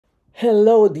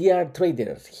Hello dear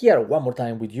traders, here one more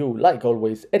time with you, like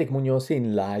always, Eric Munoz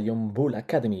in Lion Bull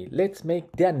Academy. Let's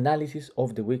make the analysis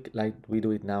of the week like we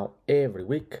do it now every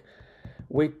week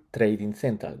with Trading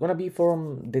Central. Gonna be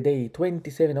from the day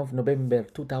 27 of November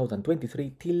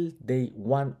 2023 till day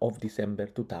 1 of December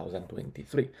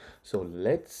 2023. So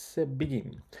let's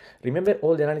begin. Remember,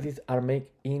 all the analyses are made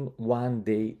in 1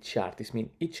 day chart. This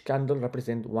means each candle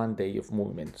represents 1 day of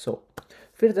movement. So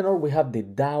furthermore, we have the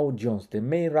Dow Jones, the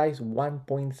May rise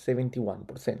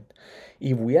 1.71%.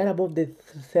 If we are above the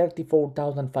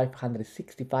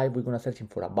 34,565, we're gonna searching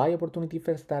for a buy opportunity.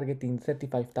 First target in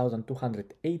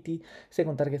 35,280,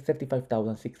 second target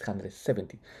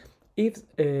 35,670. If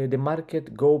the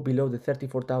market go below the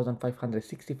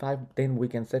 34,565, then we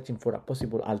can searching for a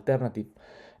possible alternative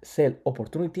sell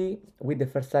opportunity with the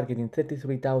first target in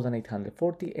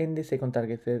 33,840 and the second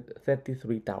target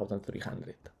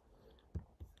 33,300.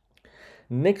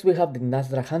 Next, we have the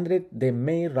Nasdaq 100, the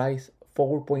May rise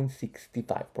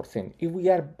 4.65%. If we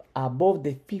are above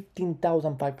the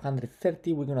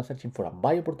 15,530, we're gonna searching for a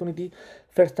buy opportunity.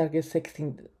 First target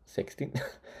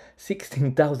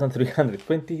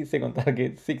 16,320, second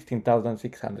target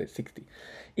 16,660.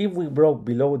 If we broke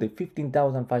below the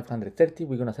 15,530,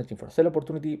 we're gonna searching for a sell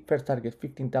opportunity. First target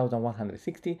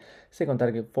 15,160, second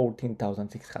target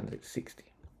 14,660.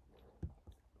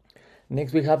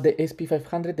 Next, we have the SP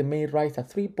 500, the May rise at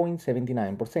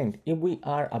 3.79%. If we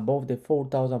are above the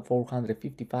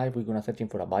 4,455, we're gonna searching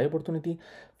for a buy opportunity.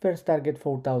 First target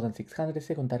 4,600,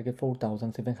 second target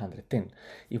 4,710.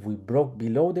 If we broke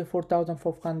below the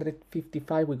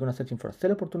 4,455, we're gonna searching for a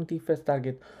sell opportunity. First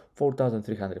target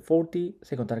 4,340,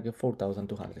 second target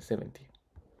 4,270.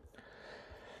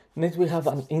 Next, we have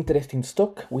an interesting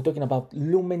stock. We're talking about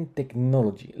Lumen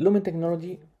Technology. Lumen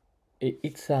Technology,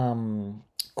 it's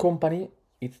company,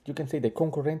 it's, you can say, the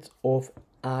concurrent of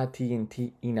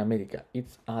AT&T in America.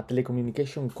 It's a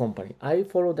telecommunication company. I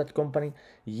followed that company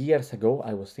years ago.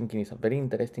 I was thinking it's a very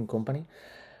interesting company,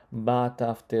 but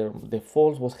after the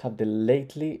falls was have the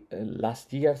lately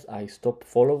last years, I stopped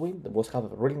following. It was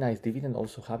have a really nice dividend,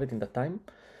 also have it in that time,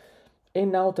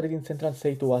 and now Trading Central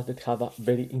say to us that have a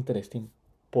very interesting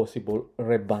possible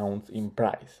rebound in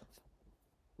price.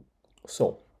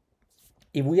 So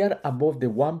if we are above the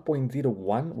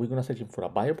 1.01, we're gonna searching for a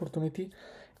buy opportunity,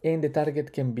 and the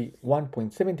target can be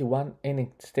 1.71 and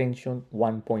extension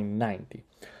 1.90.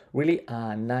 Really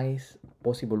a nice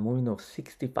possible movement of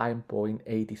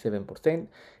 65.87%.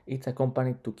 It's a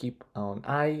company to keep an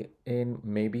eye and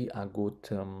maybe a good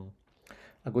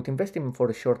investment for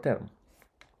the short term.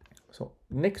 So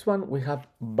next one we have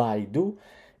Baidu.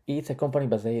 It's a company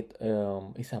based,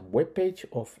 it's a web page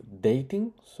of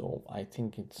dating, so I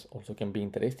think it's also can be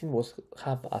interesting. Was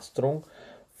have a strong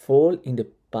fall in the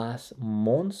past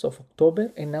months of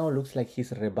October, and now looks like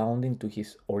he's rebounding to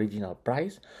his original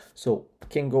price, so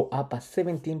can go up at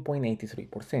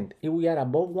 17.83%. If we are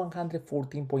above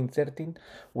 114.13,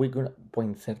 we're gonna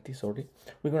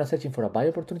we're gonna searching for a buy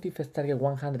opportunity. First target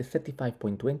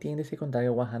 135.20 and the second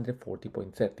target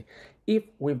 140.30. If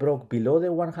we broke below the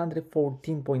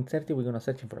 114.30, we're gonna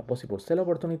searching for a possible sell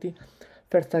opportunity.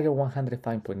 First target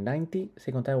 105.90,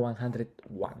 second target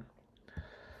 101.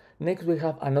 Next, we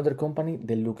have another company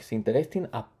that looks interesting.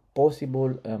 A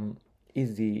possible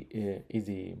easy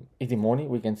money,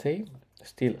 we can say.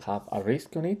 Still have a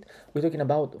risk on it. We're talking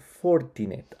about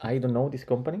Fortinet. I don't know this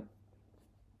company.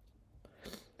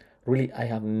 Really, I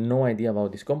have no idea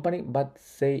about this company, but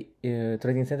say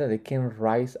Trading Center, they can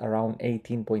rise around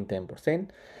 18.10%.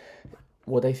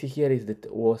 What I see here is that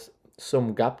was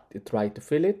some gap to try to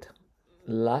fill it.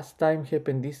 Last time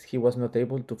happened this, he was not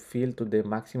able to fill to the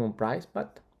maximum price,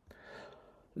 but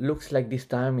looks like this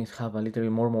time is have a little bit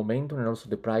more momentum, and also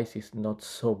the price is not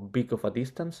so big of a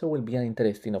distance, so will be an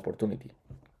interesting opportunity.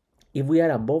 If we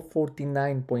are above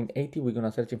 49.80, we're gonna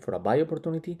searching for a buy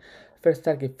opportunity. First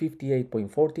target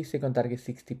 58.40, second target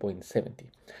 60.70.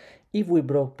 If we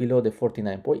broke below the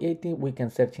 49.80, we can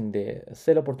search in the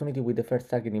sell opportunity with the first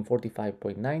target in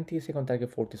 45.90, second target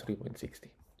 43.60.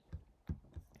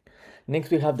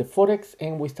 Next, we have the forex,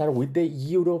 and we start with the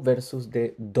euro versus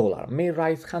the dollar. May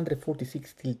rise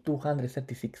 146 till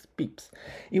 236 pips.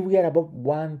 If we are above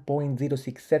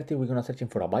 1.0630, we're gonna searching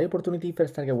for a buy opportunity.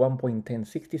 First target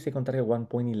 1.1060, second target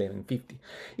 1.1150.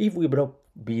 If we broke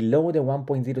below the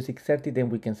 1.0630, then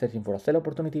we can searching for a sell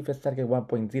opportunity. First target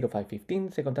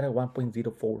 1.0515, second target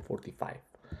 1.0445.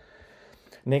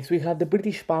 Next, we have the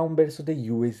British pound versus the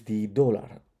USD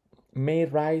dollar. May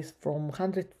rise from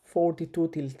 142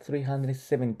 till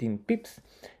 317 pips.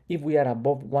 If we are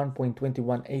above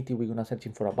 1.2180, we're gonna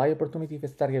searching for a buy opportunity.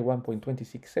 First target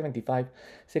 1.2675,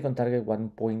 second target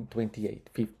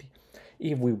 1.2850.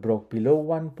 If we broke below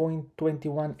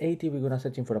 1.2180, we're gonna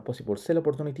searching for a possible sell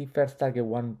opportunity. First target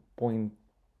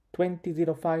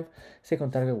 1.2005,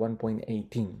 second target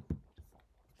 1.18.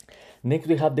 Next,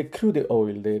 we have the crude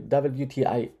oil. The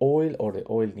WTI oil, or the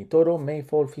oil etoro, may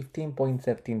fall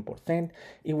 15.13%.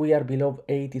 If we are below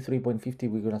 83.50,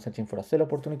 we're gonna searching for a sell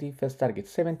opportunity. First target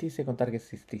 70, second target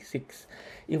 66.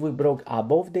 If we broke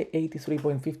above the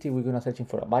 83.50, we're gonna searching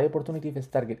for a buy opportunity.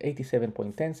 First target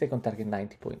 87.10, second target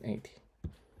 90.80.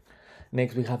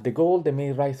 Next, we have the gold. The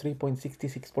may rise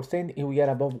 3.66%. If we are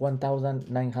above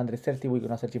 1,930, we're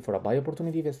gonna searching for a buy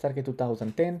opportunity. First target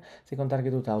 2010, second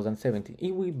target 2070.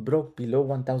 If we broke below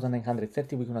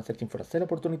 1,930, we're gonna searching for a sell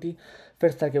opportunity.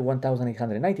 First target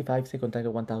 1,895, second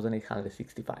target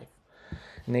 1,865.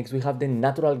 Next, we have the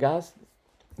natural gas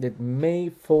that may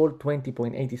fall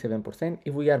 20.87%.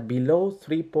 If we are below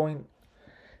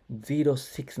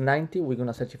 3.0690, we're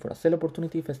gonna search for a sell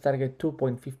opportunity. First target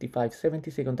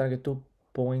 2.5570, second target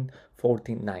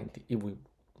 2.1490. If we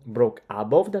broke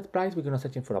above that price, we're gonna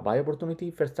searching for a buy opportunity.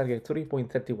 First target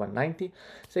 3.3190,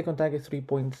 second target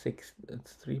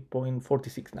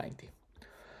 3.4690.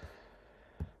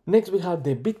 Next, we have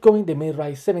the Bitcoin. They may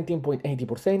rise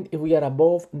 17.80%. If we are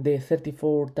above the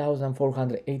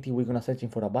 34,480, we're gonna searching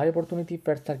for a buy opportunity.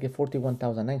 First target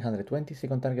 41,920,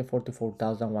 second target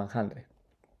 44,100.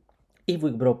 If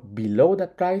we broke below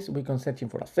that price, we can searching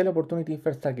for a sell opportunity.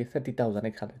 First target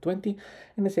 30,820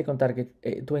 and the second target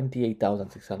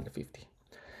 28,650.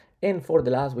 And for the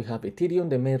last, we have Ethereum.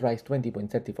 The may rise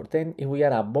 20.30%. If we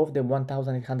are above the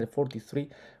 1,843,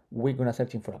 we're gonna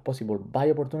searching for a possible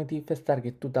buy opportunity. First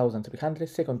target 2,300,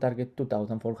 second target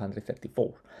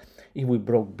 2,434. If we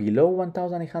broke below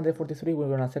 1,843, we're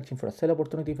gonna searching for a sell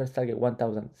opportunity. First target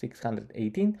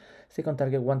 1,618, second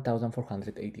target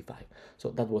 1,485.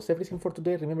 So that was everything for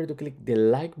today. Remember to click the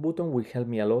like button, will help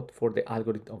me a lot for the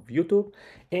algorithm of YouTube.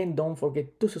 And don't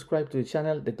forget to subscribe to the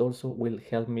channel, that also will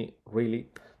help me really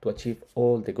to achieve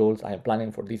all the goals I am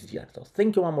planning for this year. So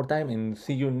thank you one more time and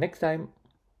see you next time.